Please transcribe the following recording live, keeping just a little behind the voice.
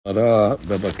Bava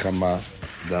Kamma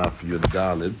daf Yud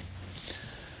Dalid.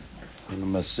 The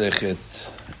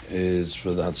Masechet is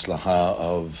for the Hatzlaha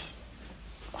of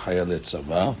Hayalei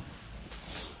Tzava,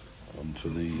 for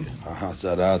the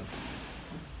Hazarat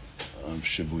of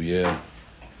Shivuye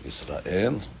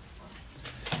Israel,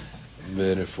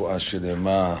 ורפואה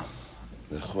שלמה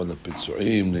לכל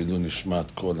הפצועים, לעילוי נשמת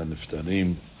כל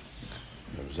הנפטרים,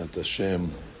 בעזרת השם,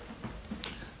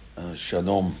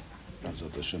 שלום,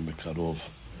 בעזרת השם בקרוב.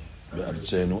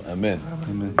 Amen.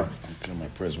 Amen. Okay, my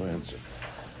prayers were answered.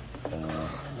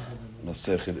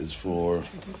 Masechet is for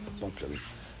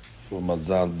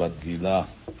Mazal Bat Gila.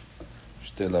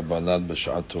 שתי לבלד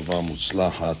בשעה טובה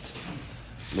מוצלחת.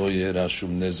 לא יראה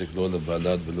שום נזק לא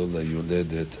לבלד ולא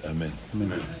ליולדת. Amen.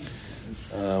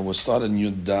 We're starting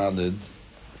Yud Dalid,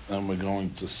 and we're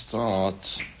going to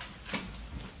start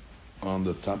on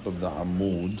the top of the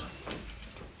Amud.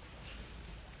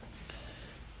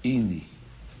 Ini.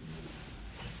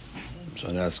 So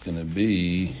that's going to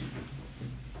be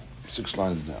 6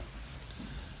 lines down.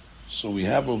 So we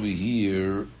have over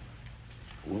here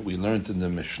what we learned in the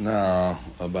Mishnah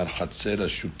about Hatzera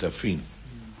Shutafin.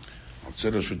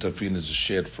 Hatzera Shutafin is a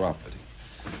shared property.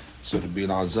 So the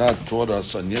Bin Azad taught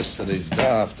us on yesterday's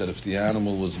daf that if the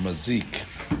animal was mazik,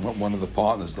 one of the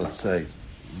partners, let's say,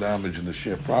 damaged the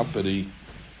shared property,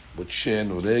 with shen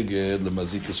or regel, the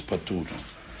mazik is patur.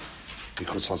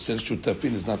 Because Haser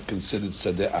Shutafin is not considered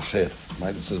Sadeh Acher.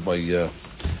 Right? It says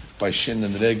by Shin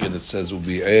and Regel, it says will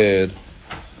be Air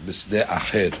Bisdeh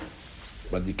Acher.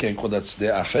 But you can't call that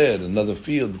Sadeh Acher, another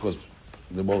field, because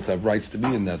they both have rights to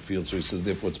be in that field. So he says,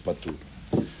 therefore it's Patur.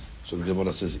 So the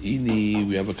Gemara says, Ini,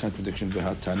 we have a contradiction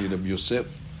behind Tani Rabbi Yosef.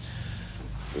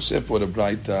 Yosef would have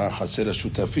write Haser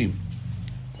Shutafin.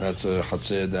 That's a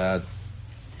Haser that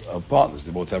are partners.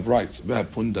 They both have rights. We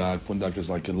have Pundak. Pundak is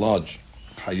like a lodge.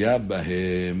 Hayab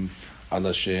bahem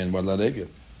ala shen wala regel.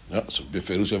 So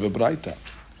beferush have a braita.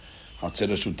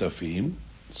 Hatzera shutafim.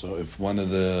 So if one of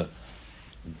the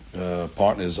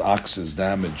partner's ox is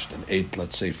damaged and ate,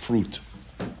 let's say, fruit,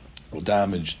 or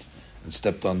damaged and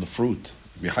stepped on the fruit,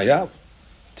 be hayab.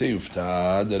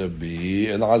 Teyufta Rabbi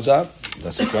Elazar.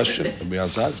 That's the question. Rabbi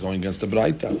Elazar is going against the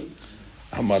braita.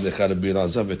 Hamad lecha Rabbi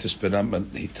Elazar v'tisperam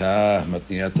matnita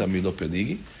matniyata milo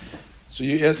penigi. So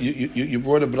you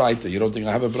brought a braita. You don't think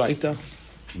I have a braita?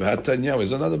 B'hatanya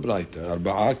is another braita.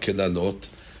 Arba'a kelalot.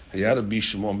 Hayar Rabbi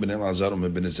Shimon ben Elazar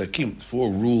ben Zakim.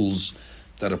 4 rules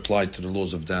that apply to the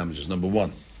laws of damages. Number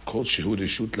 1, kol shehu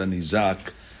reshut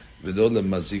lanizak v'do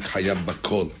lemazik hayab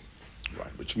bakol.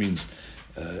 Right, which means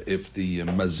if the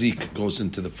mazik goes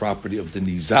into the property of the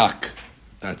nizak,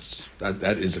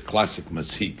 that is a classic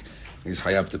mazik. He's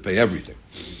hayab to pay everything,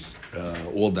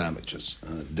 all damages.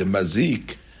 The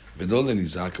mazik.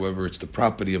 However, it's the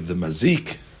property of the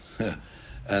mazik,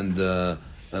 and the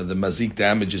mazik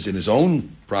damages in his own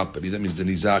property. That means the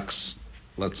nizak's,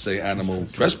 let's say, animal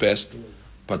trespassed,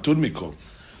 patur mikol,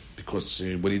 because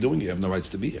what are you doing? You have no rights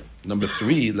to be here. Number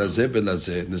 3, lazeh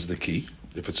velazeh, and this is the key.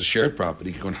 If it's a shared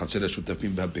property, you can go in hatzera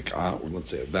shutafim b'bik'ah, or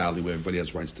let's say a valley where everybody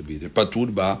has rights to be there.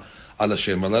 Patur ba ala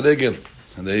shem ala regel,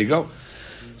 and there you go.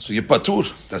 So you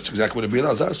patur. That's exactly what Rabbi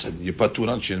Elazar said. You patur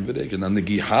on shin v'regel. On the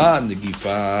giha, the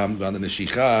gifa, on the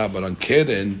neshicha, but on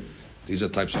keren, these are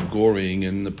types of goring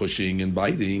and the pushing and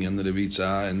biting and the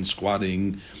revitza and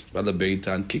squatting, balabeita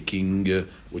and kicking,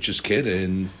 which is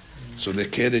keren. So the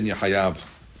keren you hayav.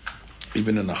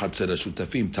 Even in a hatzera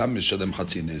shutafim, tam mishalem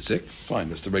hatzi nezek. Fine,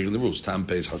 that's the regular rules. Tam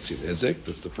pays hatzi nezek.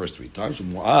 That's the first 3 times.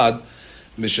 Mu'ad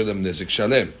mishalem nezek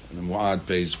shalem, and the mu'ad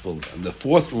pays full. And the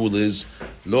 4th rule is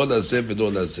lo lazeh v'lo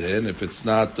lazeh. And if it's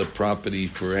not a property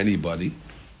for anybody, it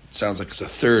sounds like it's a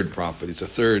third property. It's a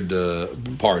third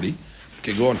party.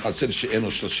 Okay, go on hatzir she'en o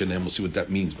shel shenem. We'll see what that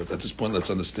means. But at this point, let's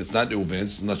understand. It's not Reuven's.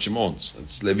 It's not Shimon's.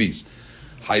 It's Levi's.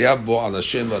 Hayav bo ala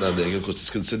shem v'radegel, because it's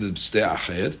considered stei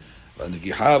acher. And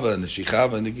the gihava and the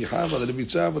shichava and the gihava and the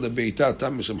revitza and the beita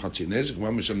tam mishem hatzi nezek, ma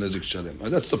mishem nezek shalem.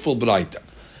 That's the full braita.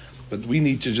 But we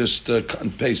need to just cut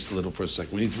and paste a little for a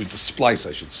second. We need to splice,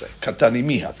 I should say. Katani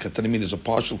mihat. Katani mihat is a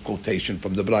partial quotation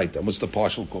from the braita. And what's the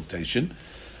partial quotation?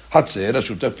 Hatzera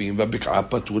shutafim v'bik'ah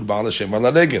patur ba'al Hashem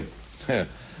ala regel.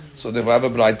 So if I have a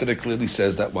braita that clearly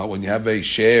says that, well, when you have a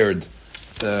shared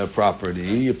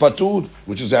property, patur,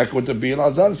 which is exactly what the Bin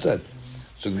Azar said.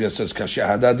 So it says kashya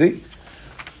hadadi.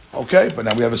 Okay, but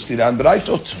now we have a stiran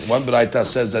braitot. One braita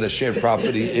says that a shared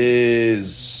property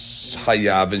is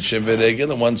hayav and shem v'regel,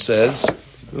 and one says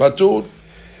patur.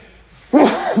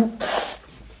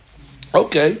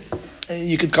 Okay,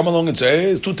 you could come along and say,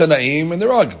 hey, it's 2 tanaim, and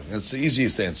they're arguing. That's the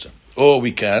easiest answer. Or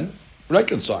we can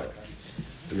reconcile.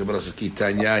 The Gemara says,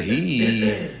 Kitanya,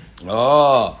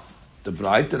 The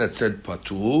Braita that said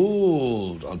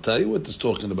patur, I'll tell you what it's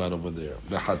talking about over there.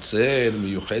 V'chatzer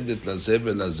miyuchedet lazeh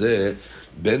ve'lazeh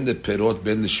ben leperot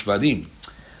ben leshvarim.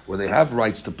 Where they have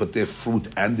rights to put their fruit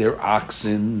and their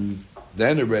oxen,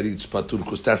 then already it's patur,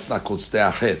 because that's not called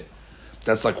ste'ached.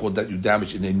 That's like what that you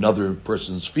damage in another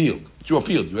person's field. It's your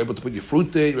field. You're able to put your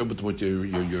fruit there. You're able to put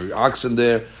your oxen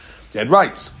there. You had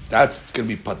rights. That's going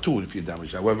to be patur if you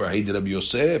damage. However, I did Rabbi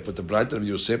Yosef, but the Braita Rabbi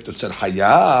Yosef that said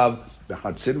hayav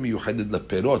b'chatzir miyuchedet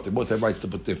leperot. They both have rights to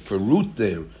put their fruit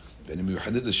there.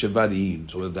 Miyuchedet leshevarim.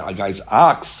 So the guy's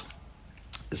ox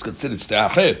is considered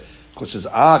ste'ached because his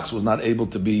ox was not able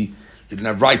to be. He didn't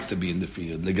have rights to be in the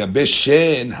field. Legabe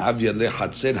shen havya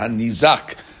lechatzer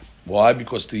hanizak. Why?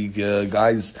 Because the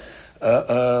guys,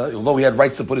 although he had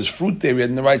rights to put his fruit there, he had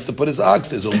no rights to put his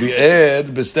ox there. So we add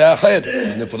b'ste'ached,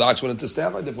 and therefore the ox went into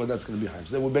ste'ached. Therefore that's going to be high.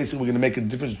 So then we're basically going to make a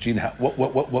difference between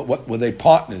what were they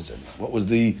partners in? What was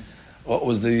the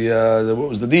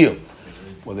deal?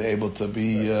 Were they able to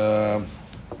be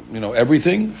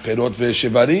everything perot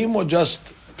ve'shevarim or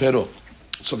just perot?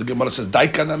 So the Gemara says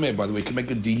daikaname. By the way, you can make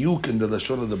a diuk in the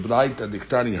lashon of the Braita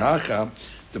diktani hacha,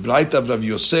 the Braita of Rav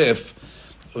Yosef.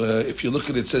 If you look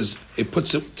at it, it says it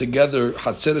puts it together.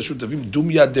 Hatzer shutavim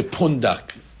dumya de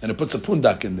pundak, and it puts a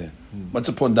pundak in there. What's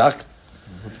a pundak?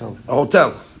 A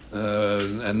hotel,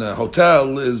 and a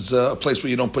hotel is a place where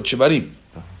you don't put shivarim.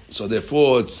 So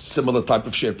therefore, it's similar type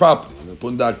of shared property. The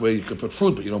pundak where you could put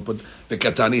fruit, but you don't put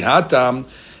vekatani hatam.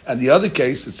 And the other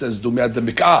case, it says dumya de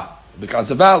mik'ah. Because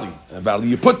a valley,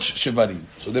 you put shivarim.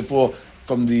 So therefore,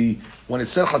 when it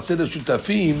said hatzer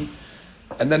shutafim.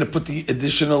 And then it put the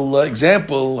additional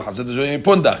example,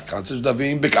 pundak,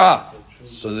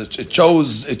 so that it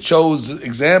chose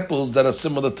examples that are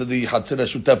similar to the Hatzir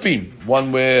Shutafim.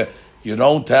 One where you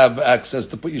don't have access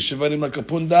to put your shivarim like a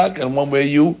pundak, and one where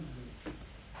you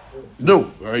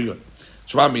do. Very good.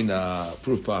 Shramina,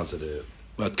 proof positive.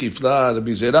 But Kifla, the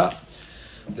Bizera.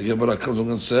 The Gemara comes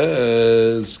along and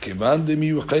says, Kivan de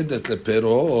miyuchedet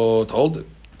leperot. Hold it.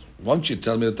 Once you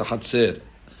tell me that the Hatzir,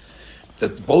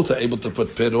 that both are able to put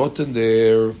perot in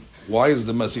there, why is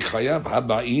the Masik Chayav?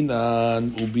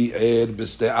 Haba'inan ubi'er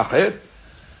b'ste'ached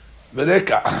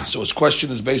v'reka. So his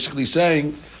question is basically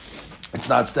saying, it's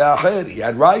not ste'ached, he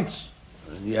had rights.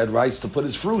 And he had rights to put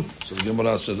his fruit. So the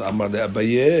Gemara says, Amar de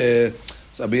Abaye.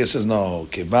 So Abaye says, no.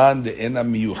 Kevan de'ena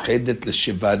miyuchedet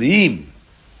l'shevarim.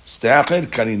 Ste'ached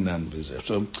karinan b'zeh.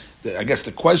 So I guess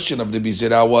the question of the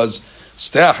Bizera was,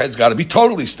 ste'ached's got to be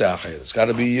totally ste'ached. It's got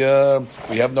to be,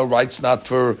 we have no rights not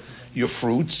for your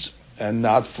fruits and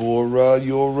not for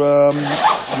your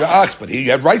ox. But here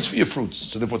you have rights for your fruits.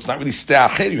 So therefore it's not really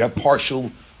ste'ached. You have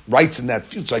partial rights in that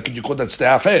field. So how could you call that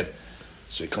ste'ached?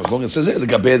 So he comes along and says, the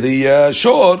gabe the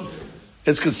shor,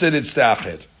 it's considered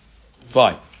ste'ached.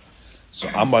 Fine. So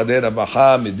Amar de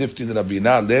Ravacha midifti de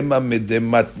Rabina lema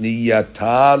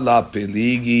midematniyata la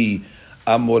peligi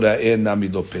amora'e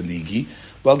namido peligi.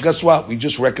 Well, guess what? We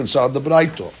just reconciled the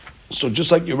Braito. So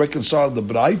just like you reconciled the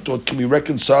Braito, can we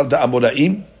reconcile the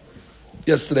Amoraim?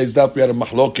 Yesterday's daf we had a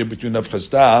mahloket between Rav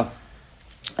Chisda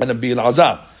and Rabbi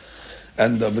Elazar.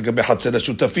 And the Gabi Hatzer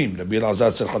Shutafim. Rabbi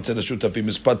Elazar said Hatzer Shutafim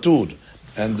is patur.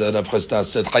 And Rav Chisda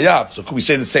said Chayav. So can we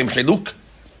say the same chiluk?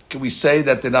 Can we say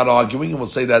that they're not arguing? And we'll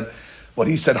say that what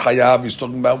he said Chayav, he's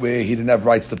talking about where he didn't have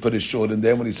rights to put his short in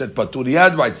there. When he said patur, he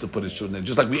had rights to put his short in there.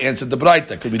 Just like we answered the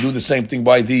Braita. Could we do the same thing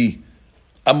by the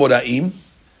Amoraim?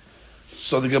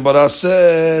 So the Gemara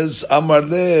says, Amar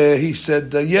le, he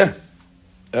said, yes.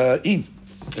 V'im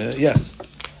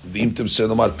temser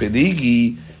lomar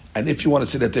peligi, and if you want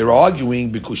to say that they're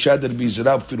arguing, b'kushad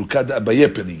b'izrav firukad abaye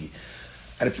peligi.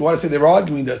 And if you want to say they're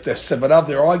arguing, that the sevarav,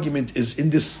 their argument is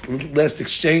in this last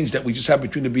exchange that we just had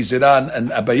between the Biziran and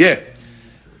Abaye.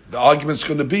 The argument's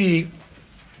going to be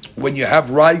when you have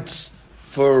rights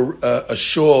for a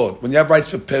shor, when you have rights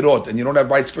for perot, and you don't have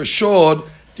rights for shor,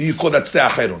 do you call that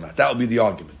ste'ached or not? That will be the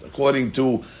argument. According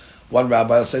to one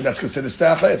rabbi, will say that's considered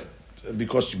ste'ached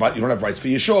because you don't have rights for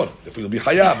your shor. Therefore, you'll be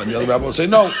chayav. And the other rabbi will say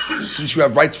no, since you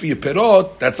have rights for your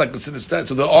perot, that's not considered ste'ached.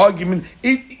 So the argument,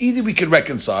 either we can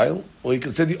reconcile, or you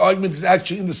can say the argument is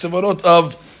actually in the sevarot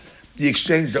of the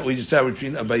exchange that we just had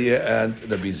between Abaye and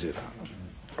Rabbi Zira.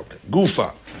 Okay,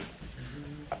 Gufa.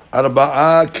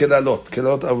 Arba'a kelalot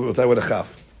avotay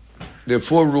v'rechaf. There are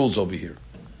 4 rules over here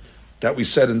that we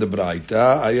said in the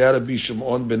Braita. Aya Rabbi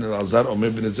Shimon ben Elazar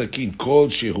Omer ben Zakin kol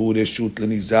shehu reshut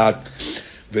lenizak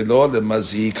velo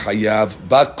lemazik hayav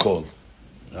bakol.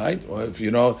 Right? Or if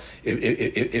you know,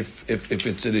 if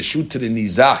it's a reshut to the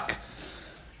nizak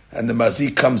and the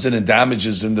mazik comes in and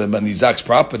damages in the nizak's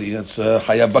property, that's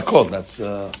hayav bakol. That's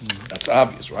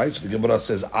obvious, right? So the Gemara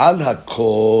says al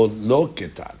hakol lo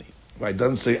ketani. Right? It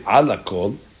doesn't say ala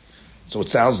kol. So it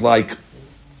sounds like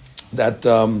that,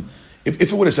 if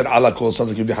it would have said ala kol, it sounds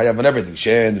like you'd be hayav on everything.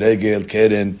 Shen, regel,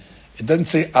 keren. It doesn't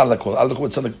say ala kol. Ala kol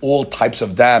would sound like all types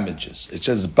of damages. It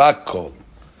says bakol.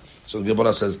 So the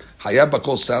Gemara says, hayav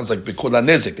bakol sounds like bikol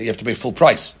nezik, that you have to pay full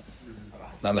price.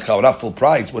 Now the chavra full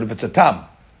price, what if it's a tam?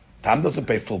 Tam doesn't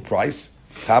pay full price.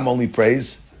 Tam only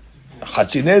pays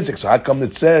chatzi nezik. So how come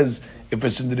it says, if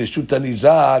it's in the Rishut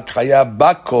HaNizak, hayav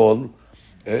bakol,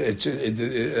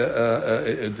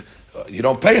 you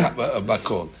don't pay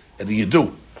bakol, and you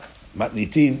do.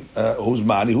 Matnitin, who's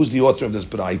Mani? Who's the author of this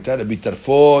Braita? Rabbi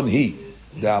Tarfon, he.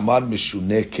 The Amar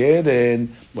Mishune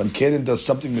Keren. When Keren does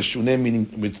something Mishune,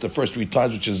 meaning with the first 3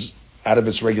 times, which is out of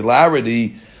its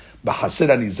regularity, B'Haser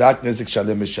Anizak Nezik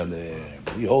Shalem Mishalem.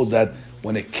 He holds that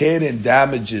when a Keren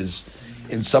damages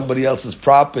in somebody else's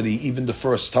property, even the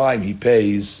first time, he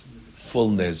pays full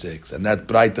Nezik. And that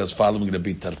Braita is following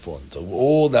Rabbi Tarfon. So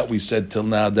all that we said till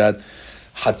now, that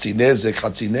Hatzi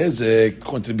nezek,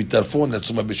 according to Bitarfon, that's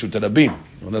Summa B'Shut Rabim.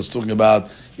 When that's talking about,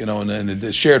 in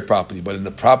the shared property, but in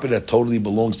the property that totally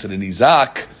belongs to the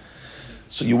Nizak,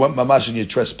 so you went mamash and you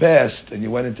trespassed, and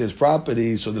you went into his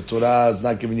property, so the Torah is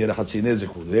not giving you the Hatzi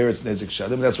nezek. There it's nezek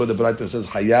shalim. That's why the Braita says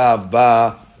Hayav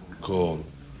ba kol.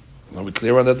 Are we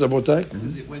clear on that, Rabotai?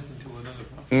 Because it went into another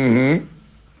property. Mm-hmm.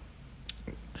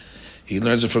 He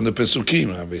learns it from the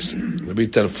Pesukim, obviously. Rabbi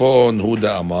Tarfon,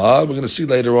 Huda Amar. We're going to see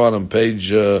later on page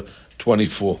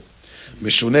 24.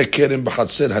 Meshune Keren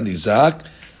B'Hatzer Hanizak.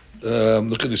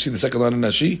 Look at, you see the second line in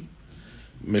Nashi?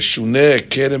 Meshune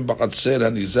Keren B'Hatzer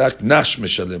Hanizak. Nash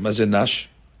Meshalem. What is Nash?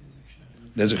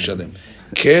 Nezek Shalem.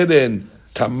 Keren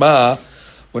Tama.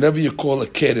 Whenever you call a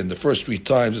Keren, the first 3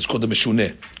 times, it's called a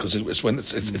Meshune. Because it's when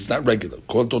it's not regular.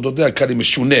 Called Tododeh Kari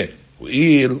Meshune.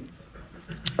 U'il.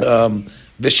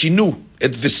 Veshinu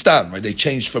et vistam, right? They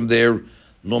changed from their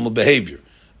normal behavior.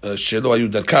 Shelo ayu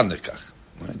darkan nekach.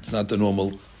 Right? It's not the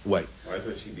normal way. Why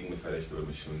is she being mefarish to a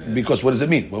mishuneh? Because what does it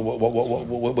mean? What,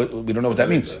 we don't know what that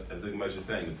means. I think Moshe is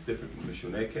saying it's different.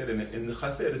 Mishuneh ked and in the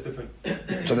chaser is different.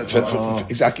 So that,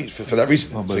 exactly for that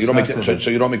reason. So you don't make so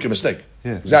you don't make a mistake.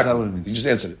 Yeah, exactly. You just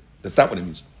answered it. That's not what it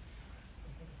means.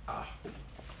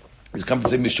 He's come to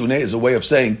say mishuneh is a way of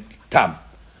saying tam.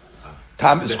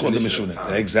 Tam is called the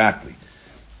mishuneh. Exactly.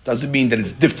 Doesn't mean that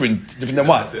it's different than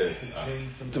what?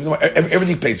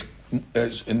 Everything pays in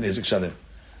Nezek Shalem.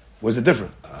 Where's it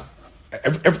different?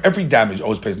 Every damage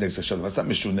always pays Nezek Shalem. That's not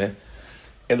Mishuneh.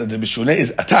 And the Mishuneh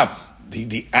is Atam.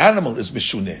 The animal is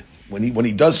Mishuneh. When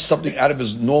he does something out of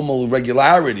his normal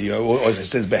regularity, or it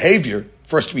says behavior,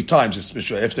 first 3 times it's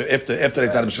Mishuneh. After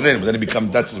it's not Mishuneh, but then it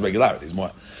becomes, that's his regularity. It's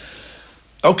more.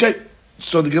 Okay,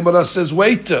 so the Gemara says,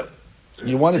 wait,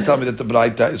 you want to tell me that the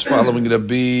Braita is following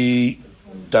Rabbi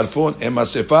Tarfon ema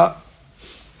sefa,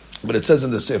 but it says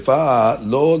in the sefa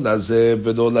lo lazeh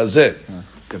v'lo lazeh.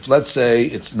 If let's say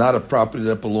it's not a property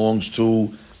that belongs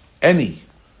to any,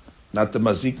 not the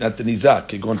mazik, not the nizak,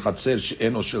 kegon hatzer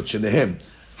she'en o shel shenehem,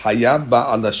 hayam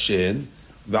ba'al hashen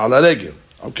v'al regel.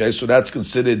 Okay, so that's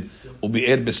considered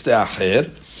ubi'er b'stei acher.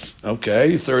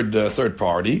 Okay, third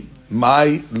party.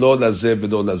 My lo lazeh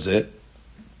v'lo lazeh.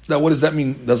 Now, what does that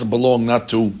mean? Doesn't belong not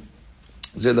to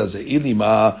zeh lazeh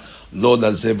ilima. Lo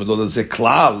lazeh v'lo lazeh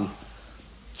klal.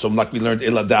 So like we learned,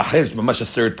 ela da'acher, it's mamash a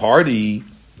third party.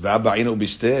 V'aba'inu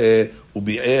b'steh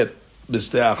ubi'er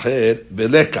b'steh acher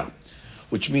v'leka.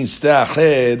 Which means steh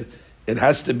acher, it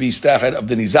has to be steh acher of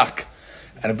the nizak.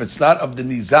 And if it's not of the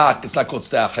nizak, it's not called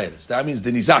steh acher. That means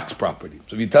the nizak's property.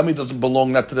 So if you tell me it doesn't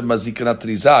belong not to the mazik and not to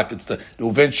the nizak, it's the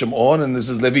Reuven Shimon and this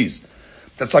is Levi's.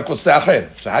 That's like what's steh acher.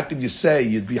 So how can you say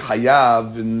you'd be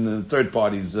hayav in the third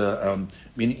parties?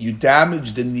 Meaning you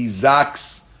damage the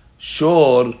nizak's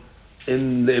shore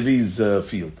in Levi's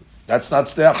field. That's not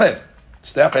steh acher.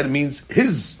 Steh acher means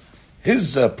his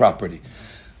property.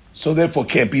 So therefore,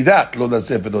 can't be that. Lo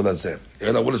lazeh v'lo lazeh.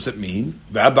 What does it mean?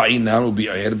 V'aba'ina will be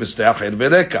aher b'steh acher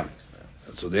v'leka.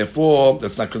 So therefore,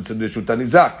 that's not considered Reshut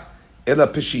HaNizak. Ela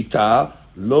peshita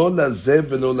lo lazeh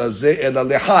v'lo lazeh ela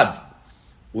lehad.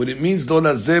 What it means, lo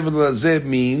lazeh v'lo lazeh,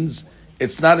 means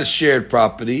it's not a shared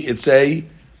property. It's a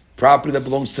property that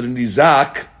belongs to the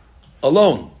nizak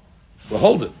alone. Well,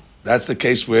 hold it. That's the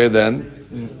case where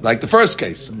then, like the first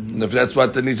case, and if that's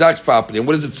what the nizak's property. And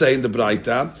what does it say in the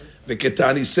Braita?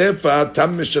 V'ketani sefa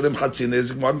tam mishalem hatzi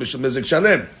nezik ma mishalem nezik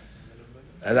shalem.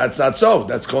 And that's not so.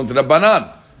 That's going to the banan.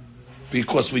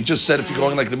 Because we just said if you're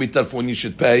going like the mitarfon, you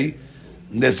should pay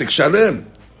nezik shalem.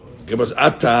 Give us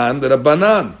atan the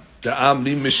banan. The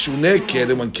amri mishune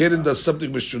keren. When keren does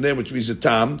something mishune, which means a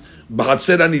tam,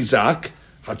 b'hatzer anizak,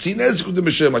 hatzi nezik with the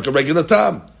mishalem, like a regular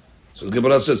tam. So the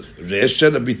Gemara says,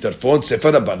 Resha Rabbi Tarfon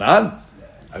Sefer Banan.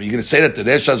 I mean, you're going to say that the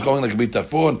Resha is going like a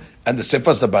bitarfon and the Sefa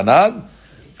is the Banan?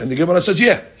 And the Gemara says,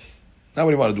 yeah. Now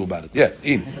what do you want to do about it? Yeah,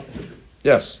 in.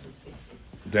 Yes.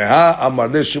 Deha Amar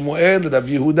le Shemuel Rav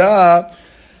Yehuda,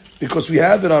 because we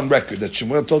have it on record that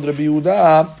Shemuel told Rabbi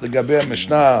Yehuda, the Gaber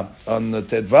Mishnah on the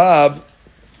Tedvav,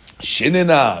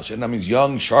 Shinina means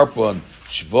young, sharp one,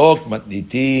 Shvok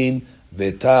Matnitin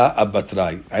Veta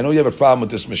Abatrai. I know you have a problem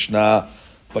with this Mishnah,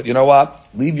 but you know what?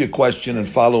 Leave your question and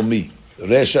follow me.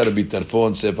 Resha Rabbi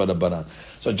Tarfon Sefer Rabbanan.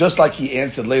 So just like he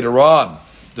answered later on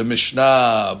the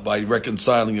Mishnah by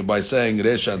reconciling it by saying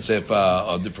Resha and Sefer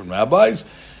are different rabbis,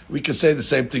 we can say the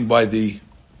same thing by the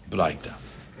Braita.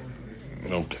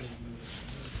 Okay.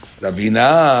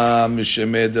 Ravina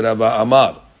Mishemed Rava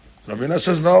Amar. Ravina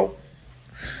says no.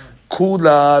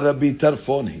 Kula Rabbi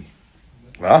Tarfoni.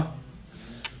 Huh?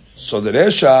 So the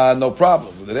Resha, no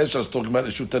problem. The Resha is talking about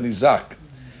the Shuta Nizak.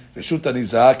 The Shuta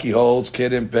Nizak, he holds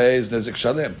Kerem Pez Nezek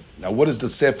Shalem. Now, what is the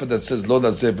sefer that says Lo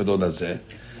Lazeh V'Lo Lazeh?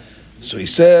 So he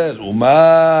says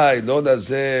Umay Lo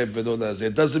Lazeh V'Lo Lazeh.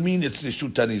 It doesn't mean it's the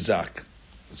Shuta Nizak.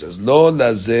 It says Lo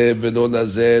Lazeh V'Lo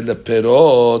Lazeh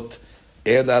LePerot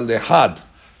Ela Lehad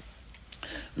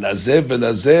Lazeh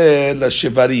V'Lazeh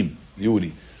LaShevarim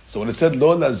Yuri. So when it said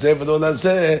Lo Lazeh V'Lo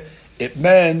Lazeh, it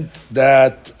meant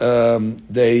that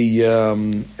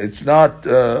it's not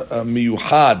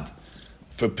miyuhad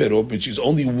for pirot, which is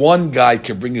only one guy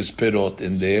can bring his pirot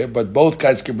in there, but both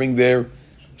guys can bring their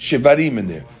shivarim in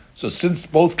there. So since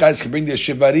both guys can bring their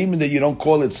shivarim in there, you don't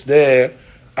call it there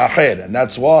aher, and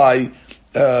that's why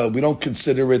we don't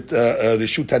consider it the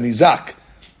shuta nizak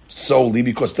solely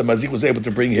because the mazik was able to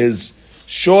bring his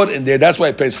short in there. That's why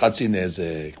it pays Chatzi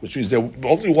Nezek, which means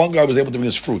only one guy was able to bring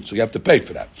his fruit, so you have to pay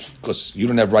for that. Because you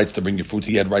don't have rights to bring your fruit,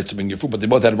 he had rights to bring your fruit, but they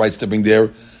both had rights to bring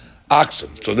their oxen.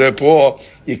 So therefore,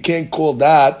 you can't call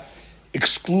that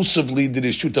exclusively the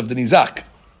Rishut of the Nizak,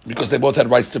 because they both had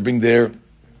rights to bring their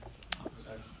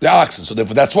oxen. So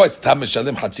therefore, that's why it's Tam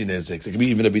Meshalem Chatzi Nezek. It can be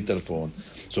even a bit telephone.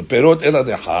 So Perot Ela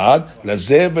Dechad,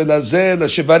 Lazeh Velazeh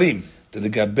LaShevarim. The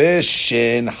Gabe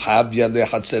Shen Havya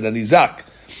LeChatzer Nizak.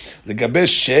 The Gabe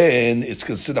Shen, it's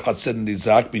considered Chatzer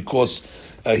Nizak because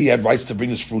he had rights to bring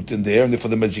his fruit in there, and therefore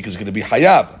the Mazik is going to be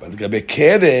Hayav. But the Gabe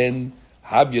Keren,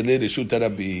 Havyale Reshut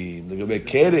Rabim. The Gabe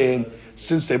Keren,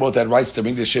 since they both had rights to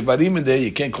bring the Shevarim in there,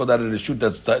 you can't call that a Reshut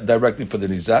that's directly for the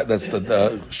Nizak, that's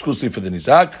exclusively for the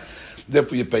Nizak.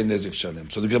 Therefore you pay Nezik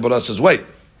Shalem. So the Gemara says, wait,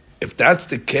 if that's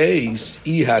the case,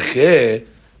 Ihacheh,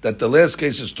 that the last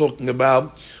case is talking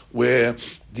about where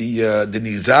the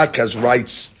Nizak has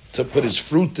rights to put his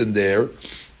fruit in there,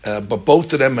 but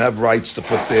both of them have rights to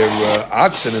put their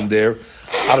oxen in there.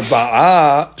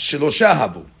 Arba'a shilosha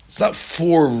havu. It's not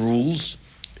 4 rules,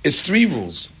 it's 3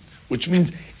 rules. Which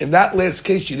means, in that last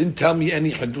case, you didn't tell me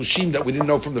any hadushim that we didn't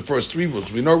know from the first 3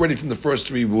 rules. We know already from the first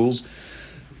 3 rules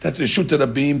that the Shuta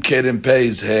Rabim Kerem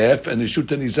pays half, and the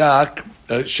Shuta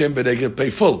Nizak Shem Beregel pay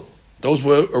full. Those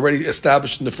were already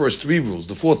established in the first 3 rules.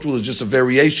 The 4th rule is just a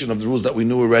variation of the rules that we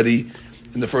knew already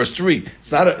in the first 3.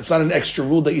 It's not an extra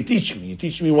rule that you're teaching me. You're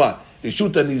teaching me what?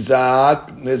 Rishuta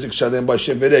Nizak, Nezik Shalem by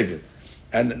Shem Beregel.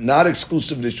 And not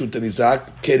exclusive Rishuta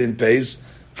Nizak, Keren pays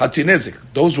Hatzi Nezik.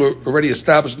 Those were already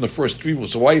established in the first 3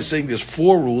 rules. So why are you saying there's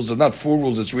 4 rules? There's not 4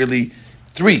 rules, it's really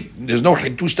 3. There's no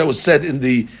Hitush that was said in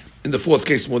the 4th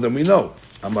case more than we know.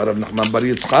 Amar Rav Nachman bar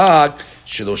Yitzchak,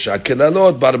 Shilosha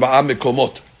Kelalot, Barba'a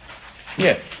Mekomot.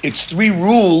 Yeah, it's 3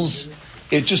 rules,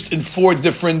 it's just in 4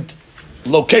 different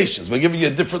locations. We're giving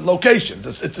you different locations.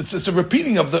 It's a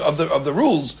repeating of the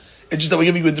rules. It's just that we're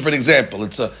giving you a different example.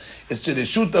 It's a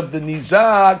Reshut of the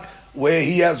Nizak where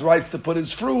he has rights to put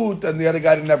his fruit and the other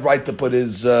guy didn't have right to put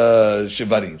his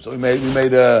shivarim. So we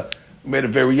made a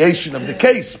variation of the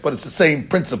case, but it's the same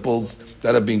principles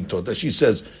that are being taught. As she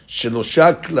says,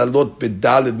 Sheloshak lalot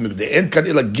bedalid migde en kan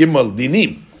ila gimel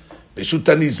dinim Reshut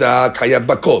Nizak hayab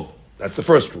bakol. That's the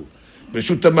first rule.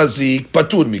 Reshut Mazik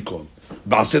patur mikol.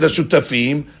 בעשר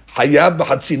השותפים חייב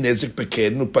בחצי נזק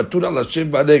בקרן ופטור על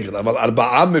השם והרגל, אבל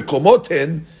 4 מקומות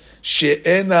הן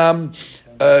שאינם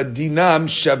דינם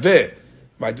שווה.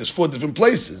 Right, there's 4 different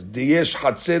places. יש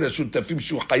חצר השותפים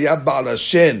שהוא חייב בעל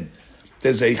השם.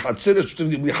 There's a חצר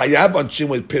השותפים חייב אנשים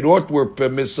with פירות were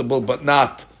permissible but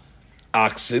not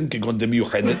oxen, כגון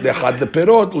דמיוחדת לאחד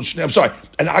לפירות, I'm sorry,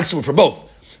 an oxen were for both.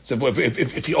 So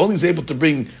if he only is able to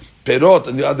bring perot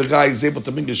and the other guy is able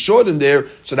to bring a short in there,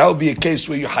 so that would be a case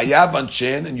where you hayav on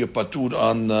chen and you're patur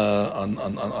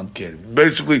on keren.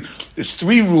 Basically, there's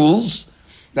 3 rules.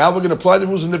 Now we're going to apply the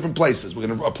rules in different places. We're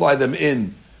going to apply them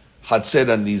in Hatzer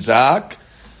and Nizak,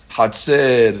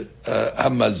 Hatzer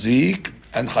Hamazik,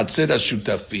 and Chatzir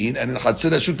HaShutafin. And in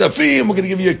Chatzir HaShutafin, we're going to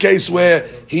give you a case where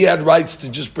he had rights to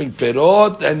just bring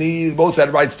Perot, and he both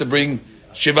had rights to bring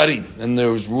Shivarim. And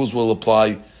those rules will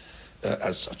apply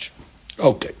as such.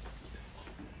 Okay.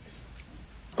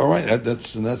 All right,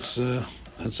 that's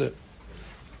it.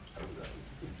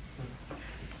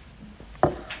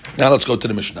 Now let's go to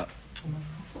the Mishnah.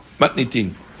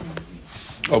 Matnitin.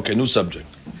 Okay, new subject.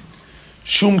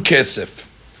 Shum kesef.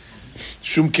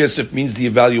 Shum kesef means the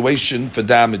evaluation for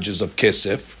damages of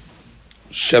kesef.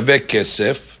 Shaveh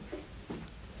kesef,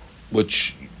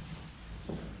 which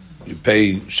you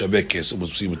pay shaveh kesef. We'll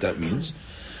see what that means.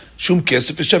 Shum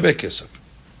kesef is shaveh kesef.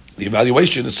 The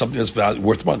evaluation is something that's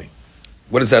worth money.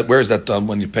 What is that? Where is that done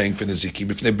when you're paying for nizikim?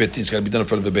 If betin, it's got to be done in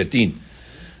front of a betin.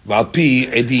 Valpi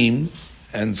edim,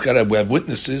 and it's got to have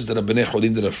witnesses that are bnei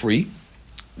cholim that are free,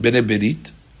 bnei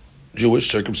berit, Jewish,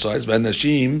 circumcised,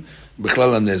 v'nashim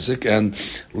b'chlal nezik, and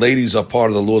ladies are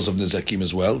part of the laws of nizakim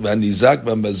as well. V'nizak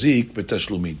v'mazik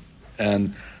b'tashlumin,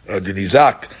 and the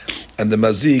nizak and the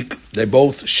mazik, they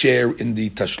both share in the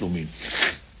tashlumin.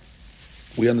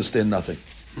 We understand nothing.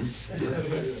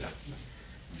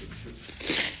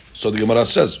 So the Gemara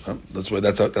says, that's why we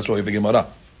have the Gemara.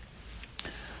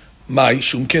 My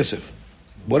shum kesef.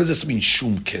 What does this mean,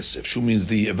 shum kesef? Shum means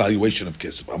the evaluation of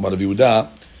kesef. Amar Rav Yehuda,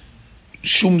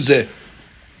 shum zeh.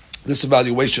 This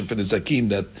evaluation for the zakim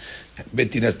that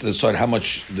Betin has to decide how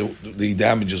much the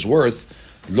damage is worth,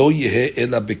 lo yeheh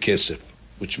ela bekesef,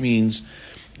 which means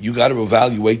you got to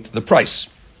evaluate the price,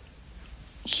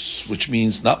 which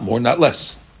means not more, not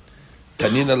less.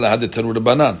 Tanina lahad tanur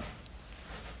banan.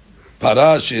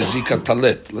 Para shezika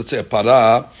talet. Let's say a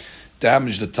para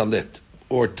damaged the talet,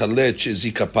 or talet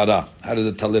shezika para. How did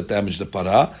the talet damage the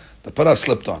para? The para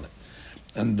slipped on it,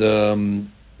 and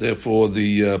therefore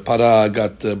the para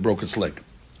got broke its leg.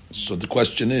 So the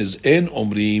question is, en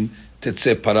omrim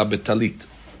tetze para betalit,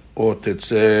 or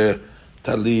tetze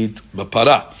talit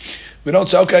bepara. We don't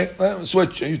say, okay,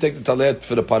 switch, and you take the talet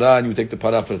for the para, and you take the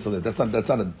para for the talet. That's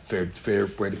not a fair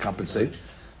way to compensate.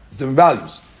 It's different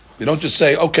values. You don't just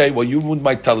say, okay, well, you ruined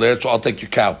my talet, so I'll take your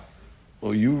cow.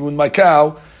 Or you ruined my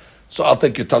cow, so I'll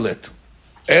take your talet.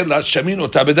 Ela shamin or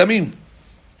tabedamin.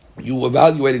 You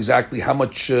evaluate exactly how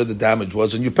much the damage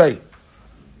was, and you pay.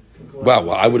 Wow,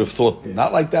 well, I would have thought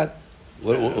not like that.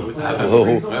 What would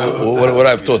I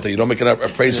have thought? That you don't make an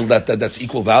appraisal that's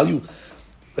equal value?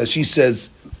 She says,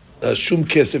 shum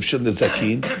kesef shel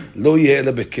nezakin lo yeh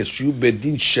ela bekeshu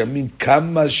bedin shamin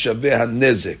kamma shaveh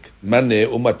hanezek maneh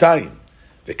umatayim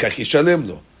vekach yishalem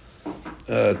lo.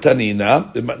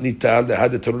 Tanina b'matnita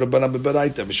dehad etarur rabbanan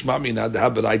beberaita v'shma mina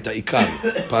dehad beraita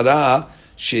ikar para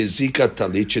shezika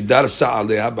talit shedarsa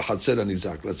aleha b'chatzer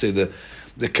hanizak. Let's say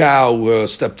the cow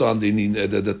stepped on the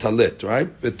talit, right?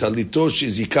 Betalito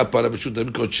shezika para b'shut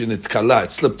because shenetkala,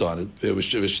 it slipped on it.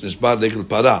 V'shnishbar legel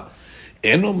para.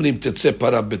 אין אומרים תצא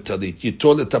פרה בטלית,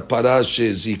 יטול את הפרה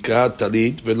שזיקה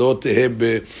טלית ולא תהיה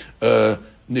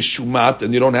בנשומת,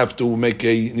 and you don't have to make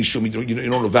a nishum,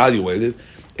 you don't evaluate it,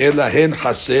 אלא הן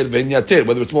חסר והן יתר,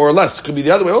 whether it's more or less. It could be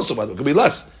the other way also, by the way. It could be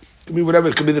less. It could be whatever.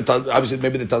 It could be the talit. Obviously,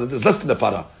 maybe the talit is less than the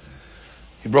para.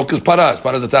 He broke his para. His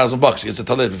para is $1,000. He gets a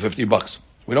talit for $50.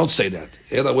 We don't say that.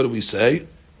 אלא, what do we say?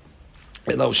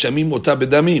 אלא שמים אותה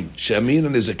בדמים. שמים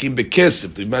הנזקים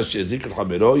בכסף. תמה שהזיק על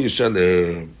חברו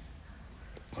ישלם.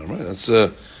 All right, that's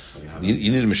you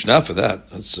need a mishnah for that.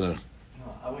 That's. No,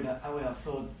 I would have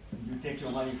thought you take your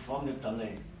money from the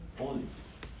talent only.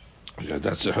 Yeah,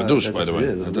 that's a hadush, by the way.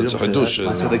 That's a hadush.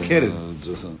 So the kid.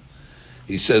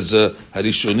 He says,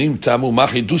 "Harishonim tamu ma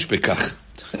chidush bekach."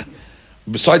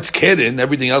 Besides kedin,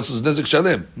 everything else is nezek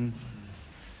shalem.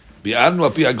 Bi'anu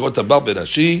api agot abal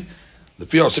berashi.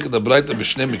 Lefi osek the braita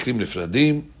b'shnei mikrim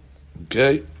nefradim.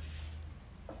 Okay.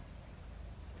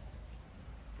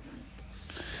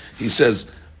 He says,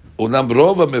 "Olam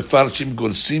rova mefarshim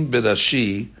gorsim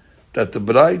berashi that the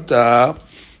braita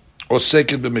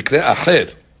oseket b'mekre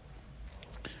acher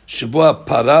shebo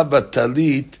para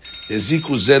batalit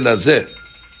eziku ze lazeh."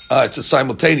 It's a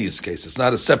simultaneous case. It's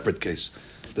not a separate case.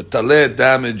 The talet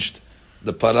damaged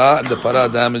the para, and the para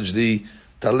damaged the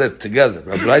talet together.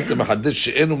 Braita mehadith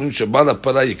she'enu mim shebala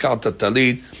para yikal ta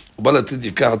talit ubala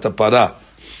talit yikal ta para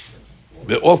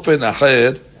beofen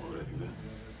acher.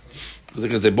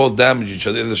 Because they both damage each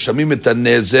other. Shamim et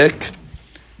hanezek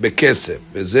bekesef.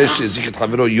 V'zeh shezik et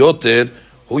havero yoter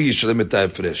hu yishalem et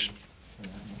ha'efresh.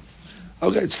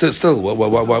 Okay, it's still. Why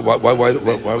would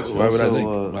I think?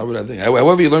 Why would I think?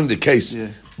 However you learn the case,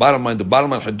 bottom line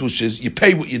hadush is you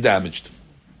pay what you damaged.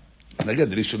 And again,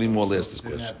 the Rishonim will ask this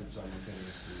question.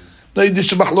 No, you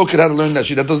should look at how to learn that.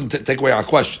 That doesn't take away our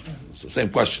question. It's the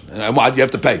same question. And why do you have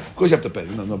to pay? Of course you have to pay.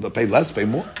 No, pay less, pay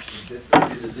more.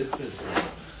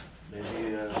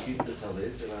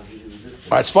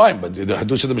 That's fine, but the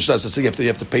Hadush of the Mishnah says you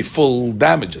have to pay full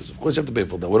damages. Of course you have to pay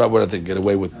full damages. What I think? Get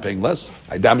away with paying less?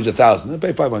 I damage 1,000, I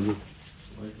pay 500.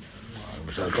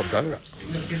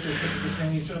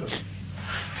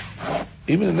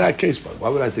 Even in that case, why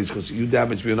would I think? Because you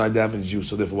damage me and I damage you,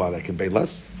 so therefore what? I can pay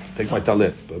less? Take my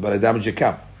talit, but I damage your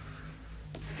cow.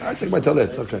 I take my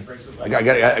talit. Okay,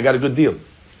 I got a good deal.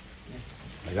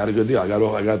 I got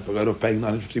off paying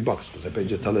 $950 because I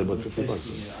paid your talit about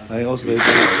 $50. I also You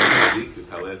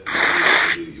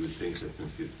would think that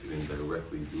since you didn't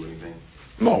directly do anything.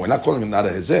 No, we're not calling it not a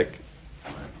hezek.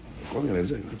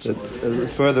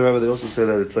 Further, Rabbi, they also say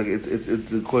that it's like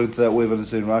it's according to that way of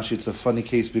understanding Rashi. It's a funny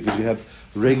case because you have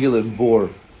regular and bor.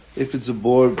 If it's a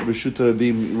bor b'shuta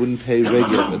rabim, you wouldn't pay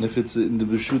regular, and if it's in the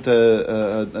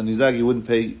b'shuta anizag, you wouldn't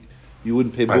pay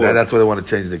bor. That's why they want to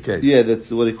change the case. Yeah, that's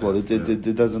what they call it.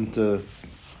 It doesn't.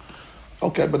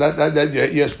 Okay, but that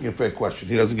you're asking a fair question.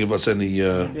 He doesn't give us any.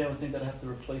 Maybe I would think that I have to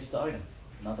replace the item,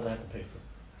 not that I have to pay for it.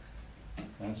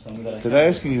 They're not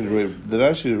asking you they're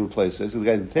asking you to replace it. It's the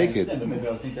guy to take it. But maybe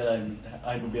I would think that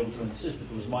I would be able to insist if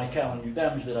it was my cow and you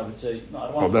damaged it. I would say no. I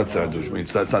don't want. Well, that's what I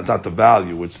means. That's not the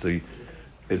value. It's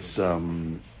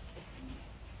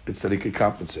that he could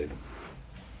compensate him.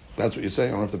 That's what you're saying.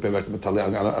 I don't have to pay back metalit. I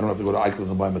don't have to go to Eichels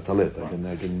and buy metalit. I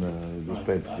can just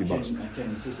pay $50. I can't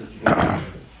insist that you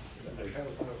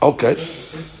Okay.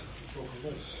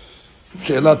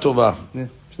 She'ela tova. Yeah,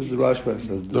 says the Rashba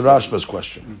says The Rashba's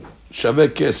question. Shaveh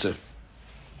kesef.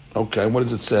 Okay, what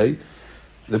does it say?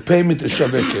 The payment is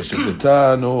shaveh kesef.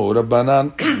 L'tanu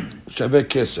Rabbanan shaveh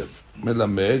kesef.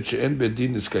 מלמד שאין בית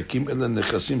דין נזקקים אלא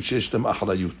נכסים שיש להם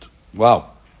אחריות. Wow.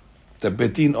 The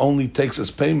בית דין only takes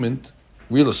as payment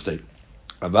real estate.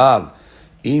 אבל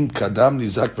אם קדם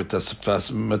נזק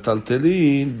ותפס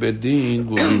מטלטלין, בית דין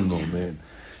גובים לו.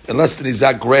 Unless the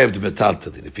nizak grabbed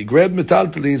metaltalin. If he grabbed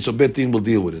metaltalin, so beit din will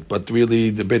deal with it. But really,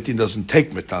 the beit din doesn't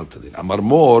take metaltalin. Amar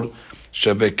mor,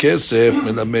 shaveh kesef,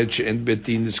 melamed she'en beit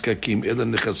din nizkakim, ela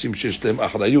nechasim shesh lehem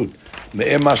achrayut.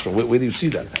 Me'eh mashma. Where do you see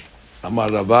that?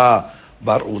 Amar Rava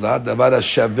bar Ula, davar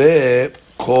shaveh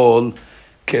kol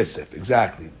kesef.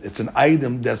 Exactly. It's an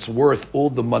item that's worth all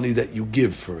the money that you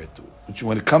give for it. Which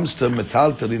when it comes to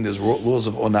metaltalin, there's laws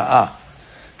of ona'ah.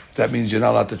 That means you're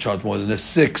not allowed to charge more than a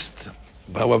sixth.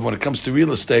 However, when it comes to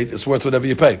real estate, it's worth whatever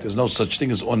you pay. There's no such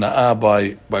thing as ona'ah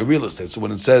by real estate. So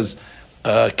when it says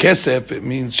kesef, it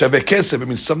means shaveh kesef. It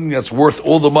means something that's worth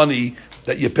all the money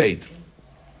that you paid.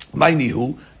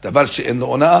 Ma'inihu davar she'en lo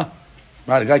ona'ah.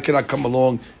 Right, a guy cannot come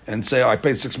along and say, I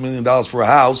paid $6 million for a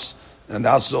house, and the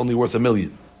house is only worth $1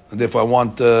 million, and therefore I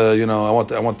want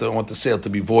the sale to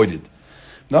be voided.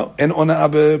 No, and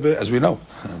ona'ah, as we know,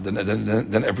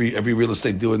 then every real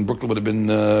estate deal in Brooklyn would have been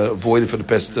voided for the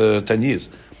past 10 years.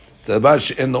 Davar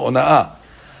she'en lo ona'ah.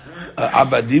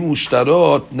 Abadim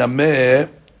ushtarot nameh.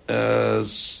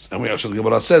 And we actually, the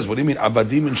Gemara says, what do you mean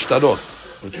abadim and shtarot?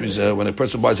 Which means when a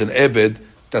person buys an eved,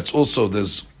 that's also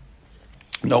there's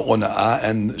no ona'ah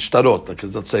and shtarot. Like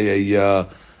let's say a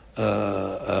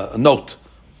note.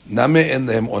 Nameh and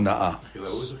them ona'ah.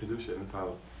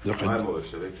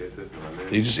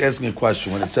 You're just asking a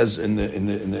question. When it says in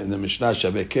the Mishnah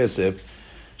shaveh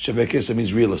kesef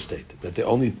means real estate. That they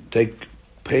only take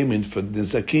payment for the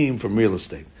zakim from real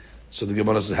estate. So the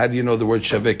Gemara says, how do you know the word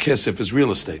shaveh kesef is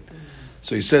real estate?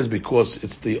 So he says because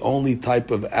it's the only type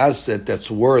of asset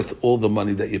that's worth all the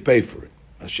money that you pay for it.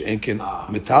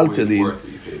 Metaltalin,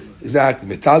 exactly.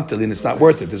 Metaltalin, it's not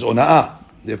worth it. There's ona'ah.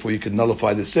 Therefore, you can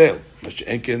nullify the sale.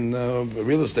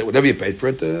 Real estate, whatever you paid for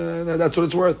it, that's what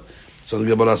it's worth. So the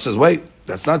Gemara says, wait,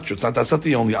 that's not true. That's not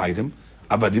the only item.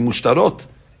 Abadim ushtarot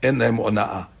en lehem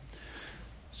ona'ah.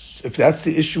 If that's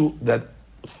the issue, that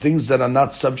things that are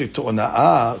not subject to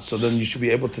ona'ah, so then you should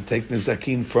be able to take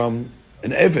nizakin from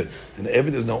an eved. An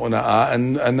eved is no ona'ah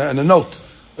and a note,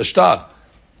 a shtar.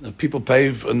 People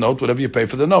pay a note, whatever you pay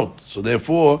for the note. So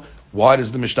therefore, why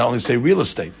does the Mishnah only say real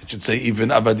estate? It should say even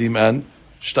abadim and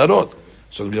shtarot.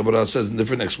 So the Gemara says a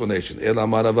different explanation.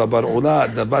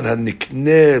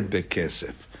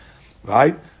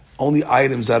 Right? Only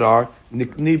items that are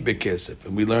nikni bekesef.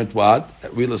 And we learned what?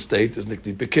 That real estate is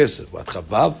nikni bekesef. What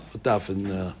chavav? What daf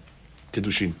in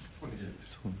Kiddushin?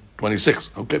 26.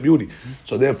 Okay, beauty.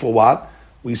 So therefore what?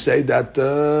 We say that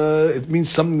it means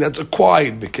something that's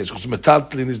acquired because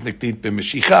metaltlin is niknit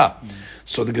b'meshicha.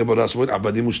 So the Gemara says,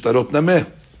 abadim ushtarot nameh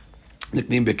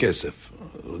niknim bekesef.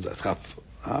 What's that? Chaf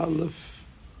Aleph.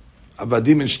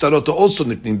 Abadim and shtarot are also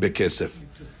niknim bekesef.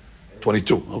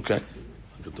 22. Okay,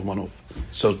 I got the one off.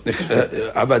 So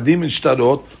abadim and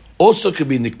shtarot also could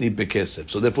be niknit bekesef.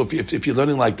 So therefore, if you're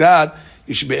learning like that,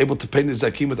 you should be able to pay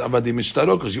nizakim with avadim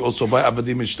mishtarot, because you also buy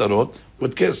avadim mishtarot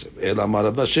with kesef. Elamar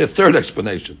Rav, third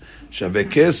explanation. Shaveh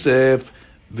kesef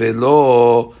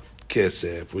velo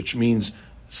kesef, which means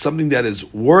something that is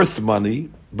worth money,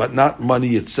 but not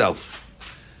money itself.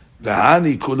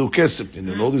 V'hani kulu kesef.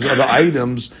 And all these other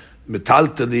items,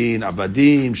 metaltalin,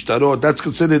 avadim, shtarot, that's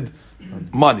considered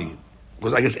money.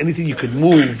 Because I guess anything you could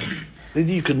move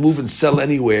and sell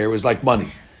anywhere is like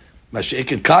money.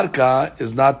 Masha'ik and karka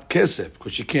is not kesef,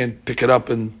 because you can't pick it up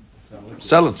and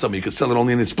sell it somewhere. You could sell it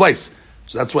only in its place.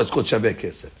 So that's why it's called shaveh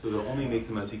kesef. So they'll only make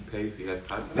the mazik pay if he has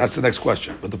karka? That's the next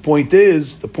question. But the point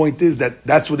is that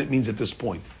that's what it means at this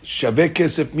point. Shaveh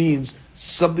kesef means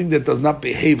something that does not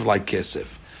behave like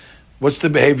kesef. What's the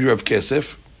behavior of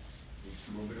kesef?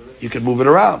 You can move it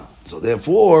around. So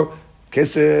therefore,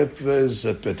 kesef is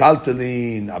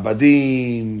metaltalin,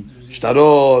 abadim,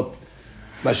 shtarot.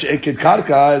 Masha'ik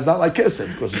karka is not like kesef,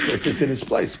 because it's in its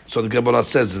place. So the Gemara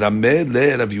says, Rameh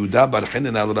le Rav Yehuda bar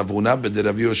Chinin al Rav Huna b'de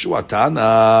Rav Yoshua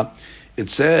Tana. It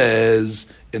says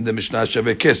in the Mishnah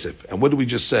shaveh kesef. And what do we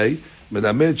just say?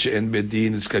 Melamed she'en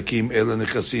bedin nizkakim ela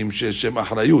nechasim she'shem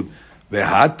achrayut.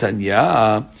 Ve'hat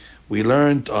Tanya, we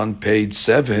learned on page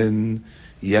 7,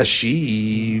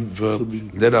 Yashiv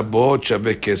lerabot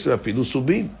shaveh kesef afilu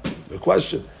subin. The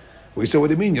question. We say, what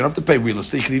do you mean? You don't have to pay real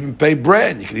estate. You can even pay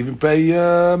bread. You can even pay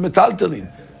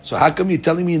metaltalin. So how come you're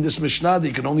telling me in this Mishnah that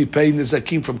you can only pay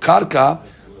nizakim from karka?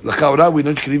 L'chaura, we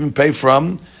know you can even pay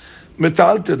from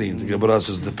metaltalin. The Gemara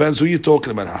says, depends who you're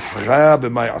talking about.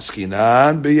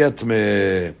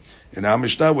 In our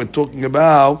Mishnah, we're talking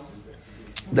about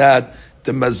that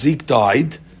the mazik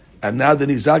died, and now the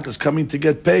nizak is coming to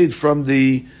get paid from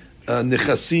the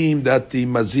nechasim that the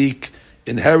mazik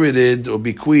inherited or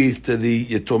bequeathed to the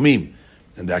Yetomim.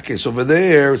 In that case over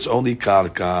there, it's only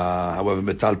karka. However,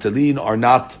 metaltalin are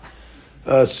not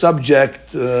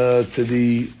subject to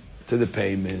the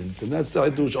payment. And that's the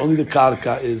idea which only the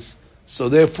karka is. So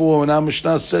therefore, when our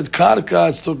Mishnah said karka,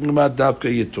 it's talking about davka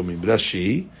Yetomim.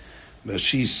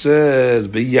 Rashi says,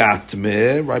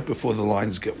 b'yatme, right before the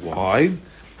lines get wide,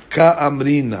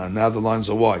 ka'amrina, now the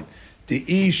lines are wide.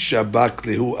 Di'ish shabak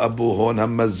lehu abuhon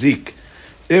hamazik.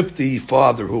 If the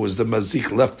father, who was the mazik,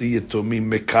 left the yetomim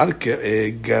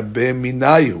mekarke gabe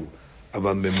minayu,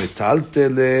 aval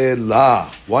memetaltele la.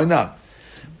 Why not?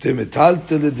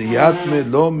 Memetaltele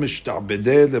diyatme lo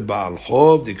mishta'bede lebaal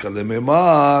chov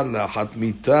dikalememar lahat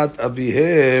mitat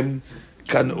avihem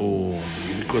kan'un.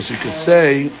 Because he could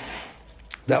say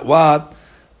that what?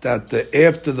 That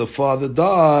after the father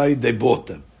died, they bought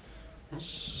them.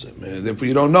 Therefore,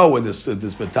 you don't know when this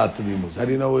metaltalin was. How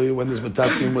do you know when this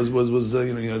metaltalin was?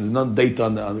 There's no date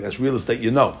on the real estate.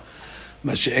 You know,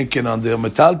 Masha'enkin on the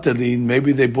metaltalin.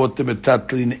 Maybe they bought the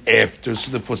metaltalin after, so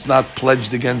therefore it's not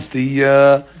pledged against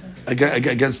the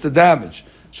damage.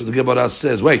 So the Gemara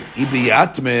says, wait,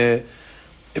 ibiyatme.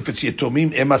 If it's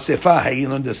yetomim ema sefa, hey,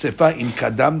 the sefa in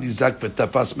kadam nizak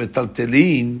v'tafas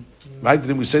metaltalin. Right?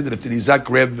 Then we say that if the nizak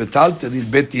grabbed metaltalin,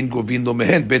 betin govin lo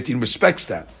mehen. Betin respects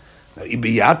that. Now,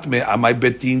 ibiyatme, amai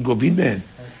betin govin mehen.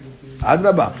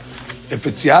 Adraba. If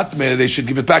it's yatme, they should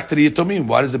give it back to the yetomim.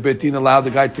 Why does the betin allow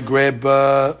the guy to grab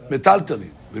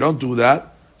metaltalin? We don't do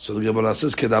that. So the Gemara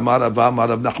says, kedamar avam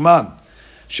arav Nachman.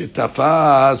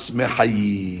 Shetafas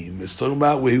mehayim. It's talking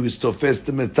about where he was tofes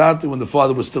the metaltalin when the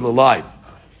father was still alive.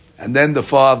 And then the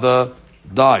father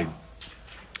died.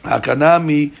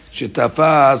 Hakanami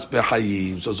shetafas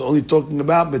behayim. So it's only talking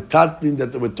about metaltalin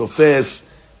that they were tofes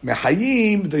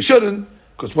mehayim. They shouldn't,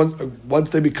 because once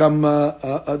they become,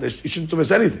 you shouldn't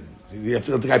tofes anything. You have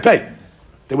to let the guy pay.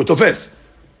 They were tofes.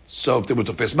 So if they were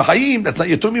tofes mehayim, that's not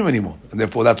yetomim anymore. And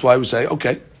therefore that's why we say,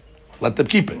 okay, let them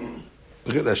keep it.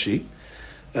 Look at Rashi.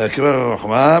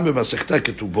 במסכת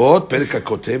כתובות, פרק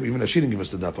הכותב, even Rashi didn't give us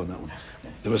the daf on that one.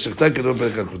 במסכת כתובות,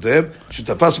 פרק הכותב,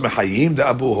 שתפס מחיים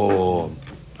דאבוהו.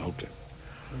 Okay.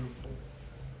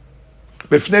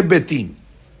 בפני betin.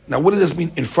 Now, what does this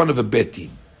mean in front of a betin?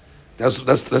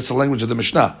 That's the language of the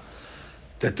Mishnah.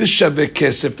 That this shaveh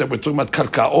kesef that we're talking about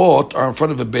karkaot are in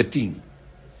front of a betin.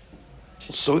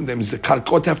 So that means the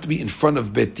karkaot have to be in front of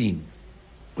betin.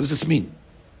 What does this mean?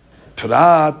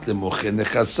 Prat lemoche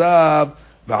nechasav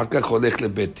v'harkach holech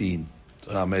lebetin.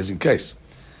 Amazing case.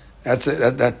 That's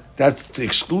the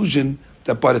exclusion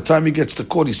that by the time he gets to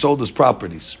court, he sold his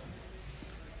properties.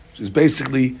 So it's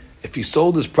basically, if he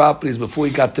sold his properties before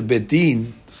he got to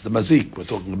Betin, this is the mazik we're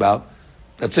talking about,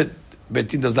 that's it.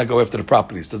 Betin does not go after the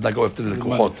properties, does not go after the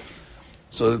kohot.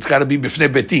 So it's got to be bifnei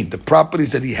Betin, the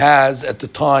properties that he has at the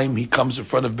time he comes in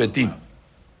front of Betin.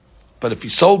 But if he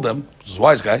sold them, this is a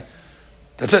wise guy,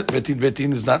 That's it.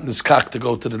 Betin is not niskak to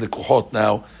go to the lekuchot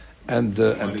now and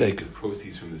take the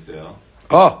proceeds from the sale.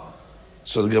 Oh,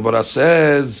 so the Gemara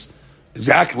says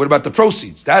exactly. What about the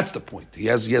proceeds? That's the point. He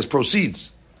has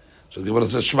proceeds. So the Gemara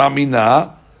says Shema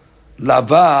Mina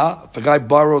Lava. If a guy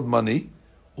borrowed money,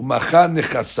 Umacha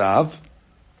Nechasav,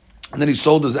 and then he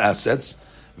sold his assets.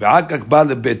 Ve'akak ba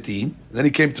lebetin. Then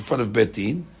he came to front of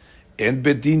Betin, and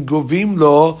Betin govim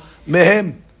lo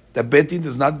mehem. That Betin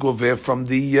does not gover from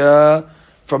the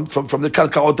from the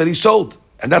karkaot that he sold,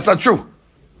 and that's not true.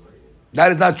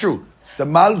 That is not true. The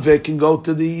malve can go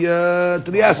to the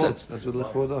assets. That's what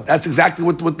lechorah are. That's exactly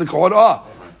what the lechorah are,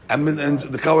 and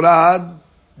the lechorah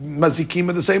mazikim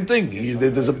are the same thing.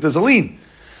 There's a lien.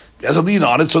 There's a lien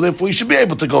on it, so therefore you should be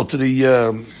able to go to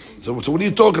the. So what are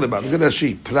you talking about? Look at that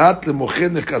sheet. Prat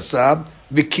lemochen nechasab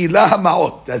v'kila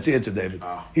hamaot. That's the answer, David.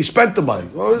 He spent the money.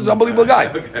 Oh, this is an unbelievable guy.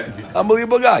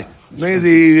 Unbelievable guy.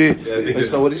 Maybe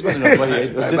What he spent on $1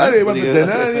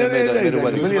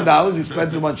 million. He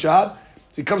spent in one shot.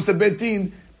 So he comes to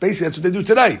Betin. Basically, that's what they do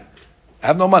today. I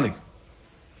have no money,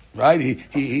 right?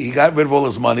 He got rid of all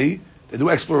his money. They do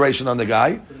exploration on the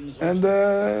guy, and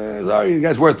sorry, the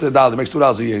guy's worth $1. He makes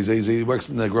 $2 a year. He works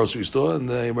in the grocery store, and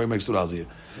he makes $2 a year.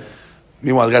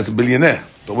 Meanwhile, the guy's a billionaire.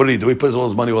 But what do? He puts all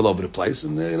his money all over the place,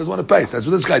 and he doesn't want to pay. So that's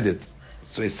what this guy did.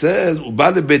 So he says,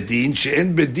 "Ubale bedin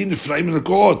she'en bedin Ephraim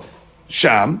lekot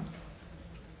sham."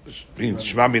 Means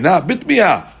shema mina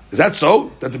bitmiya. Is that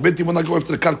so? That the bedin will not go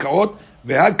after the karkaot?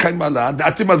 Ve'ad kain malan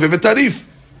da'atim al ve'tarif.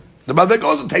 The mother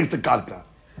goes and takes the karka.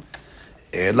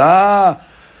 Ela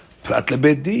prat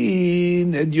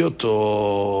lebedin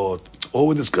ediotot. All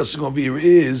we're discussing over here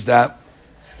is that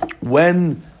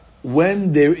when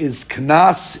there is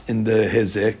knas in the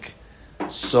hezek,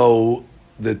 so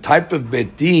the type of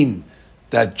betin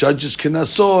that judges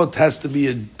knasot has to be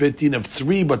a betin of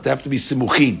 3, but they have to be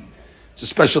simuchin. It's a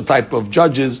special type of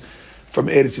judges from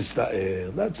Eretz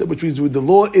Yisrael. That's it. Which means the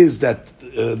law is that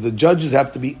the judges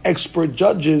have to be expert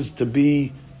judges to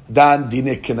be dan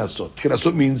dine knasot.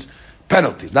 Knasot means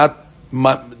penalties, not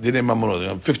dine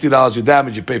mamonot. $50 you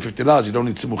damage, you pay $50. You don't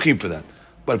need simuchin for that.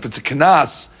 But if it's a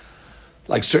knas,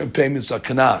 like certain payments are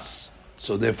kanas,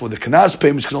 so therefore the kanas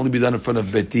payments can only be done in front of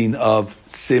betin of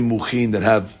semuchin that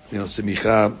have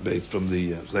semicha based from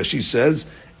the. Like she says,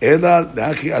 "Ela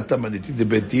lehachi atamaniti de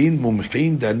betin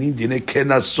mumchin danin dine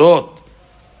kenasot,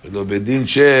 velo bedin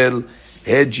shel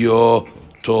hedyotot."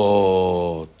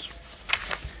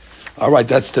 All right,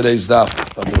 that's today's daf,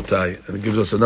 Rabotai, and it gives us another.